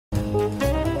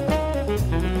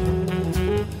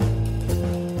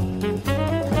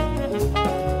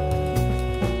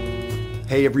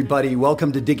Hey everybody,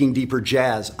 welcome to Digging Deeper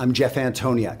Jazz. I'm Jeff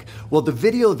Antoniuk. Well, the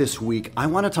video this week, I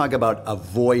want to talk about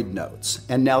avoid notes.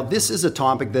 And now this is a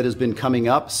topic that has been coming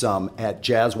up some at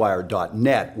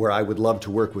jazzwire.net, where I would love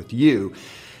to work with you.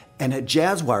 And at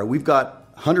Jazzwire, we've got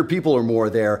 100 people or more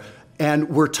there, and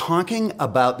we're talking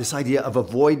about this idea of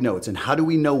avoid notes and how do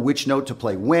we know which note to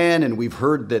play when, and we've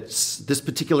heard that this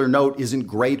particular note isn't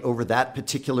great over that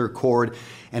particular chord,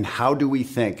 and how do we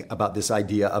think about this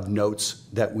idea of notes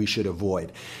that we should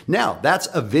avoid. Now, that's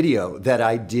a video that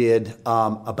I did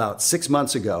about 6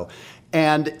 months ago,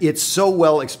 and it's so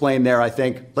well explained there, I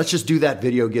think, let's just do that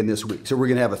video again this week. So we're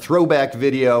gonna have a throwback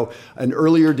video, an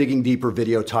earlier Digging Deeper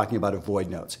video talking about avoid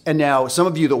notes. And now, some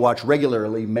of you that watch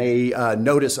regularly may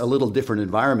notice a little different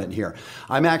environment here.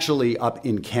 I'm actually up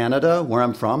in Canada, where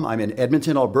I'm from. I'm in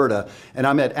Edmonton, Alberta, and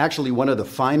I'm at actually one of the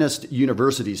finest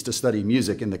universities to study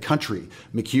music in the country,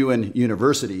 MacEwan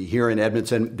University here in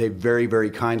Edmonton. They very, very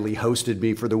kindly hosted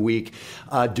me for the week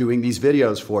doing these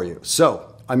videos for you. So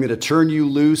I'm going to turn you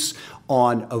loose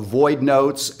on avoid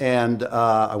notes, and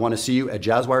I want to see you at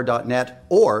jazzwire.net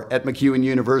or at MacEwan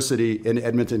University in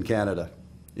Edmonton, Canada.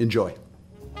 Enjoy.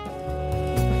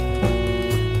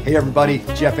 Hey everybody,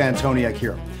 Jeff Antoniuk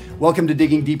here. Welcome to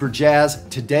Digging Deeper Jazz.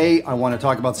 Today I want to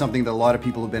talk about something that a lot of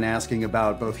people have been asking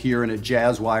about both here and at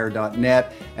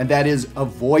jazzwire.net, and that is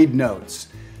avoid notes.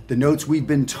 The notes we've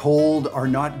been told are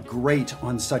not great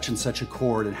on such and such a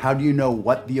chord, and how do you know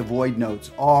what the avoid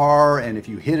notes are, and if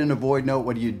you hit an avoid note,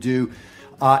 what do you do?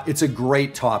 It's a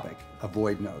great topic,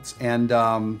 avoid notes, and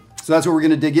so that's what we're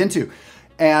going to dig into.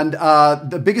 And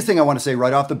the biggest thing I want to say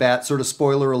right off the bat, sort of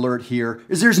spoiler alert here,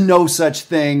 is there's no such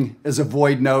thing as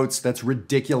avoid notes. That's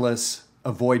ridiculous.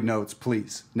 Avoid notes,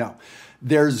 please. No,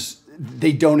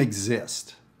 they don't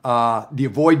exist. The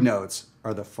avoid notes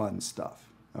are the fun stuff.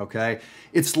 Okay,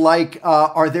 it's like,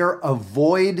 are there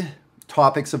avoid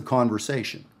topics of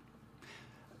conversation?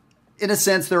 In a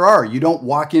sense, there are. You don't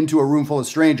walk into a room full of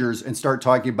strangers and start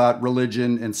talking about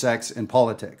religion and sex and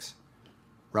politics,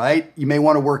 right? You may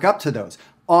want to work up to those.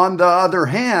 On the other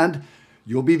hand,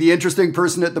 you'll be the interesting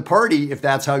person at the party if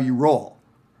that's how you roll.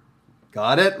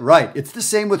 Got it? Right. It's the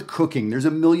same with cooking. There's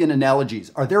a million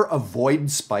analogies. Are there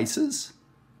avoid spices?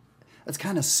 That's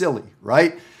kind of silly,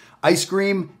 right? Ice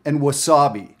cream and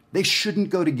wasabi, they shouldn't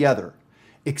go together,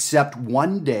 except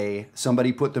one day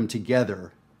somebody put them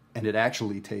together and it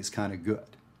actually tastes kind of good,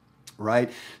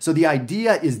 right? So the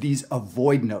idea is these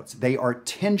avoid notes. They are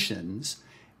tensions,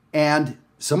 and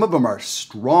some of them are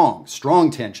strong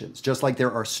tensions, just like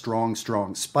there are strong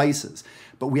spices.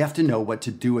 But we have to know what to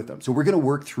do with them. So we're going to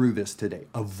work through this today.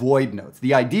 Avoid notes.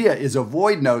 The idea is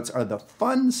avoid notes are the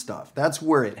fun stuff. That's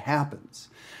where it happens.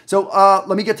 So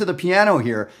let me get to the piano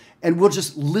here, and we'll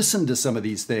just listen to some of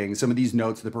these things, some of these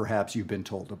notes that perhaps you've been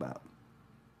told about.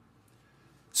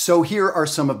 So here are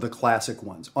some of the classic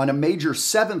ones. On a major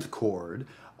seventh chord,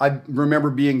 I remember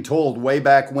being told way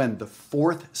back when the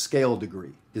fourth scale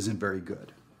degree isn't very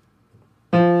good.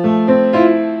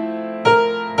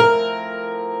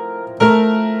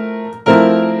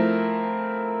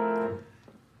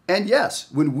 And yes,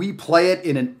 when we play it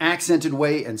in an accented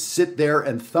way and sit there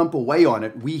and thump away on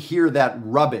it, we hear that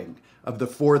rubbing of the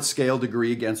fourth scale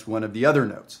degree against one of the other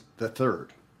notes, the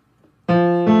third.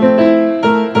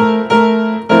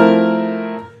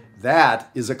 That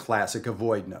is a classic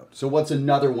avoid note. So what's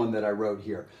another one that I wrote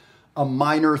here? A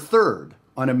minor third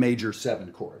on a major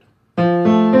 7 chord.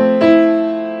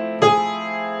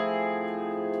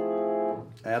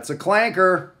 That's a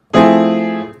clanker.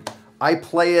 I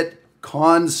play it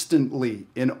constantly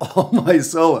in all my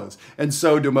solos, and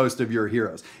so do most of your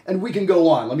heroes. And we can go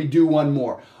on. Let me do one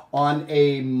more. On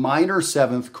a minor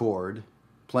 7th chord,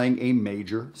 playing a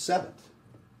major 7th.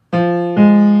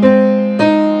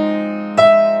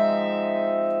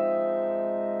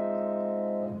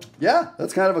 Yeah,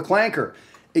 that's kind of a clanker,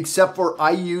 except for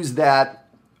I use that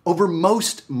over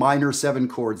most minor 7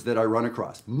 chords that I run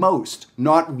across. Most,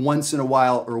 not once in a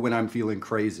while or when I'm feeling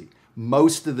crazy.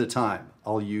 Most of the time,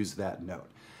 I'll use that note.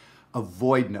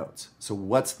 Avoid notes. So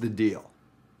what's the deal?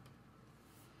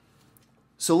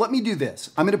 So let me do this.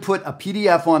 I'm going to put a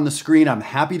PDF on the screen. I'm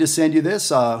happy to send you this.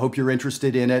 Hope you're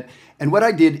interested in it. And what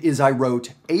I did is I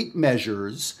wrote 8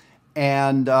 measures,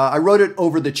 and I wrote it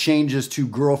over the changes to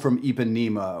Girl from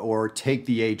Ipanema or Take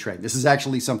the A Train. This is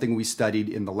actually something we studied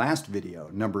in the last video,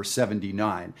 number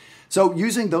 79. So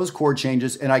using those chord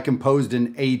changes, and I composed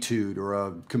an etude or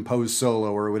a composed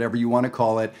solo or whatever you want to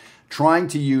call it, trying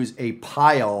to use a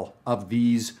pile of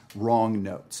these wrong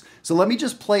notes. So let me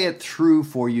just play it through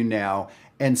for you now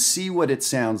and see what it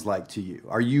sounds like to you.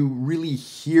 Are you really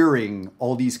hearing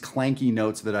all these clanky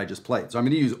notes that I just played? So I'm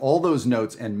going to use all those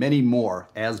notes and many more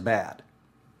as bad.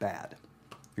 bad.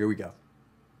 Here we go.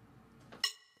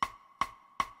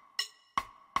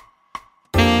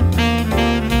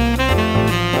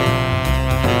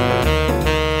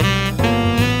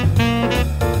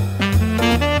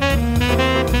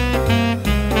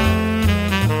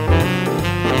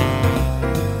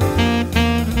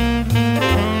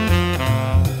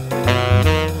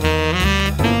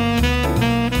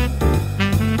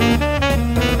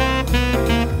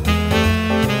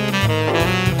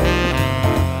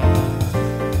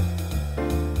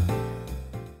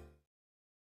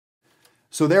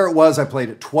 So there it was. I played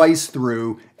it twice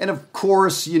through. And of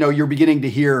course, you're beginning to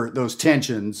hear those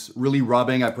tensions really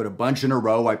rubbing. I put a bunch in a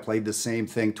row. I played the same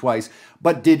thing twice.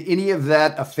 But did any of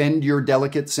that offend your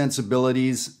delicate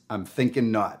sensibilities? I'm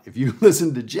thinking not. If you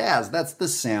listen to jazz, that's the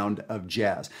sound of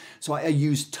jazz. So I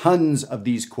use tons of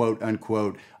these quote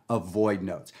unquote avoid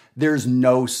notes. There's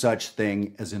no such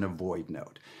thing as an avoid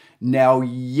note. Now,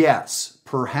 yes,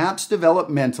 perhaps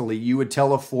developmentally, you would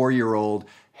tell a 4-year-old,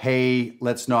 hey,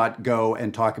 let's not go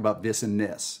and talk about this and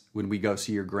this when we go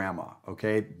see your grandma,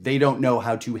 okay? They don't know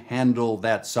how to handle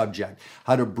that subject,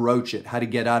 how to broach it, how to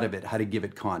get out of it, how to give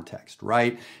it context,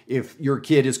 right? If your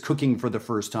kid is cooking for the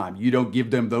first time, you don't give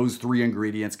them those 3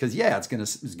 ingredients because, yeah, it's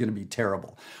gonna be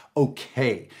terrible.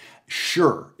 Okay,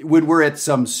 sure, when we're at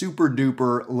some super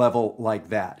duper level like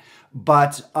that.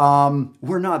 But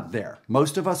we're not there.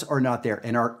 Most of us are not there,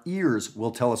 and our ears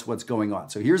will tell us what's going on.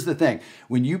 So here's the thing.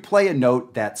 When you play a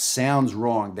note that sounds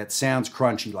wrong, that sounds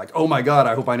crunchy, like, oh my God,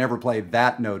 I hope I never play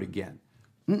that note again.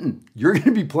 You're going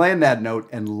to be playing that note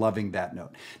and loving that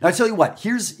note. Now, I tell you what,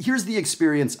 here's the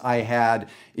experience I had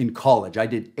in college. I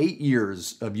did 8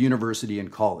 years of university and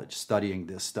college studying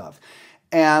this stuff.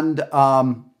 And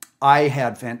I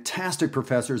had fantastic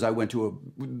professors. I went to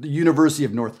the University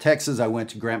of North Texas. I went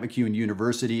to Grant MacEwan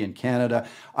University in Canada.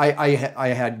 I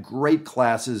had great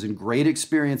classes and great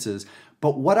experiences.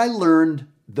 But what I learned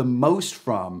the most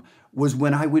from was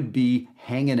when I would be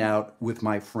hanging out with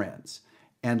my friends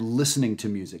and listening to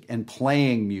music and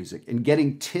playing music and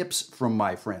getting tips from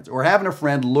my friends, or having a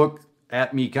friend look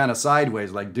at me kind of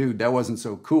sideways like, dude, that wasn't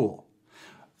so cool.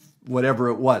 Whatever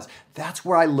it was. That's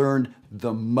where I learned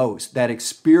the most, that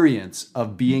experience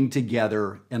of being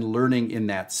together and learning in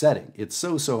that setting. It's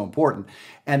so, so important.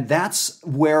 And that's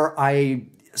where I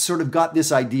sort of got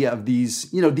this idea of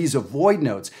these avoid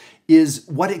notes, is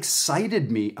what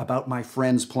excited me about my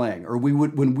friends playing, or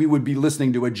when we would be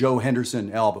listening to a Joe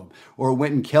Henderson album or a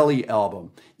Wynton Kelly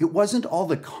album. It wasn't all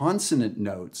the consonant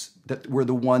notes that were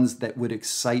the ones that would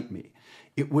excite me.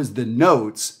 It was the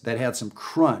notes that had some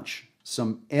crunch,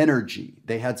 some energy.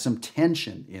 They had some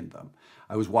tension in them.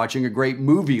 I was watching a great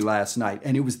movie last night,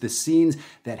 and it was the scenes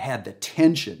that had the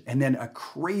tension and then a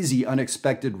crazy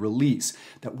unexpected release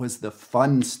that was the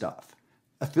fun stuff.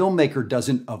 A filmmaker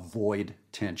doesn't avoid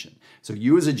tension. So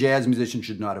you as a jazz musician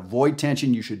should not avoid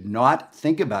tension. You should not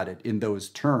think about it in those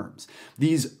terms.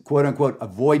 These quote unquote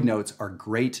avoid notes are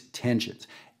great tensions.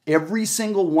 Every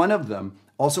single one of them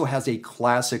also has a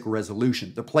classic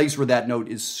resolution, the place where that note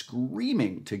is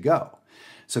screaming to go.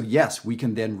 So yes, we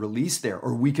can then release there,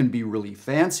 or we can be really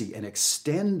fancy and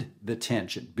extend the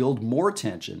tension, build more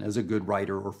tension as a good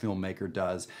writer or filmmaker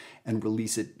does, and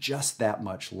release it just that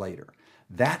much later.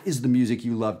 That is the music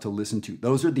you love to listen to.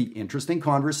 Those are the interesting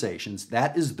conversations.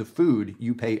 That is the food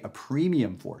you pay a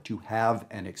premium for, to have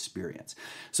an experience.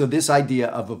 So this idea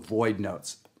of avoid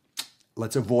notes,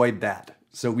 let's avoid that.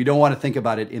 So we don't want to think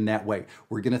about it in that way.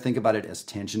 We're going to think about it as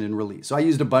tension and release. So I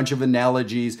used a bunch of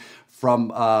analogies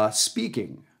from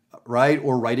speaking, right?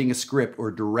 Or writing a script, or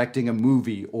directing a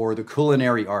movie, or the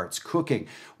culinary arts, cooking.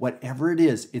 Whatever it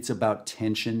is, it's about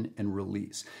tension and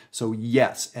release. So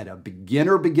yes, at a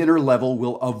beginner level,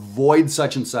 we'll avoid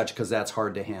such and such because that's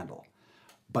hard to handle.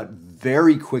 But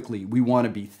very quickly, we want to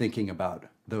be thinking about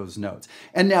those notes.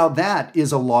 And now that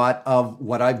is a lot of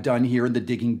what I've done here in the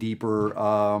Digging Deeper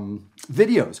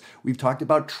videos. We've talked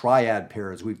about triad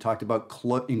pairs. We've talked about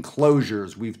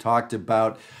enclosures. We've talked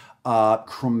about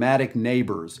chromatic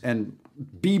neighbors and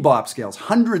bebop scales,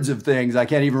 hundreds of things I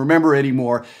can't even remember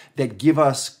anymore, that give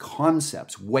us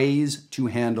concepts, ways to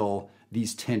handle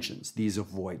these tensions, these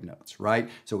avoid notes, right?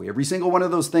 So every single one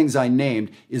of those things I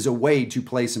named is a way to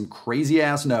play some crazy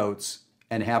ass notes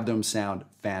and have them sound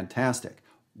fantastic.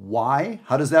 Why?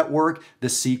 How does that work? The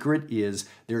secret is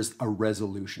there's a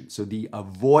resolution. So the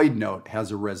avoid note has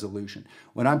a resolution.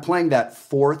 When I'm playing that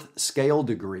 4th scale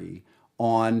degree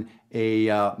on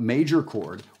a major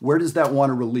chord, where does that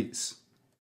want to release?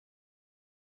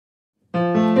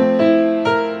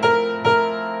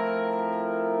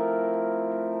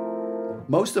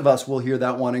 Most of us will hear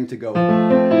that wanting to go.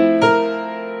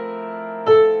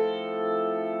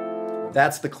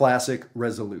 That's the classic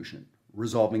resolution,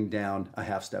 resolving down a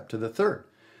half step to the third.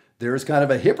 There's kind of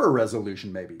a hipper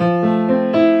resolution maybe.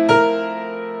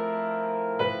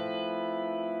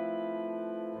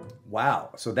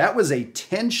 Wow, so that was a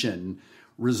tension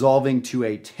resolving to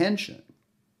a tension.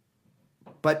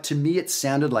 But to me, it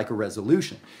sounded like a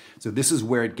resolution. So this is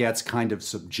where it gets kind of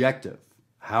subjective,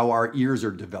 how our ears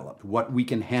are developed, what we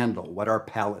can handle, what our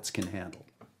palates can handle.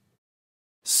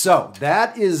 So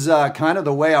that is kind of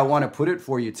the way I want to put it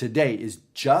for you today, is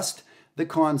just the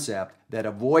concept that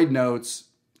avoid notes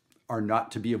are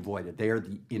not to be avoided. They are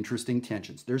the interesting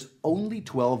tensions. There's only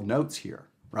 12 notes here,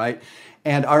 right?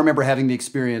 And I remember having the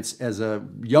experience as a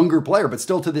younger player, but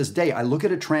still to this day, I look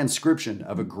at a transcription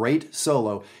of a great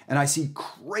solo and I see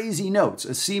crazy notes,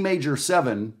 a C major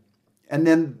 7, and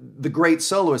then the great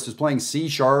soloist is playing C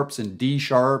sharps and D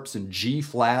sharps and G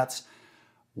flats.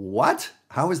 What?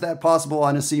 How is that possible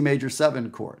on a C major 7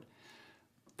 chord?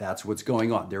 That's what's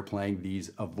going on. They're playing these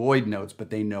avoid notes, but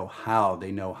they know how.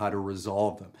 They know how to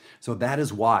resolve them. So that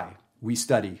is why we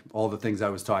study all the things I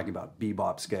was talking about,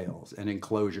 bebop scales and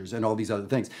enclosures and all these other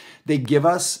things. They give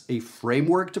us a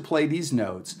framework to play these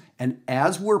notes. And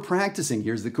as we're practicing,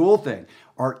 here's the cool thing,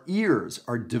 our ears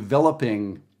are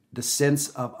developing the sense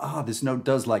of, this note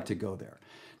does like to go there.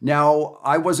 Now,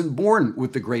 I wasn't born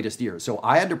with the greatest ears, so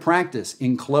I had to practice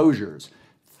enclosures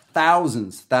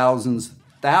thousands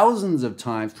of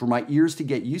times for my ears to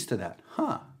get used to that.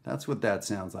 That's what that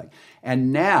sounds like.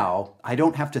 And now I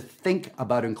don't have to think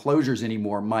about enclosures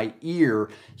anymore. My ear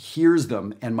hears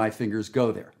them and my fingers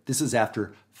go there. This is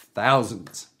after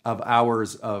thousands of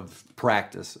hours of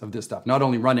practice of this stuff. Not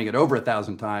only running it over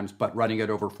 1,000 times, but running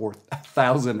it over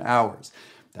 4,000 hours.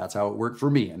 That's how it worked for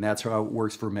me, and that's how it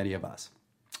works for many of us.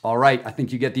 All right, I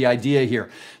think you get the idea here.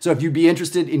 So if you'd be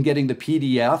interested in getting the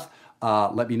PDF,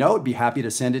 let me know. I'd be happy to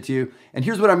send it to you. And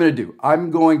here's what I'm going to do. I'm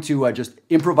going to just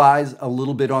improvise a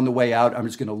little bit on the way out. I'm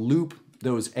just going to loop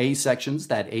those A sections,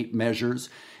 that 8 measures,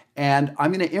 and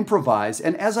I'm going to improvise.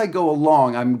 And as I go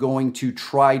along, I'm going to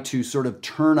try to sort of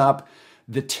turn up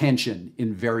the tension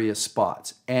in various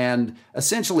spots. And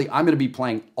essentially, I'm going to be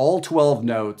playing all 12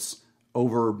 notes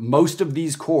over most of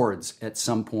these chords at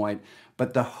some point.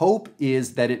 But the hope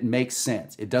is that it makes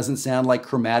sense. It doesn't sound like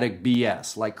chromatic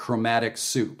BS, like chromatic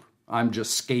soup. I'm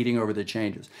just skating over the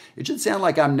changes. It should sound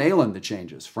like I'm nailing the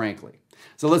changes, frankly.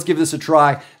 So let's give this a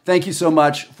try. Thank you so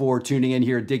much for tuning in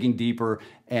here, Digging Deeper,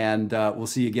 and we'll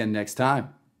see you again next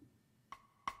time.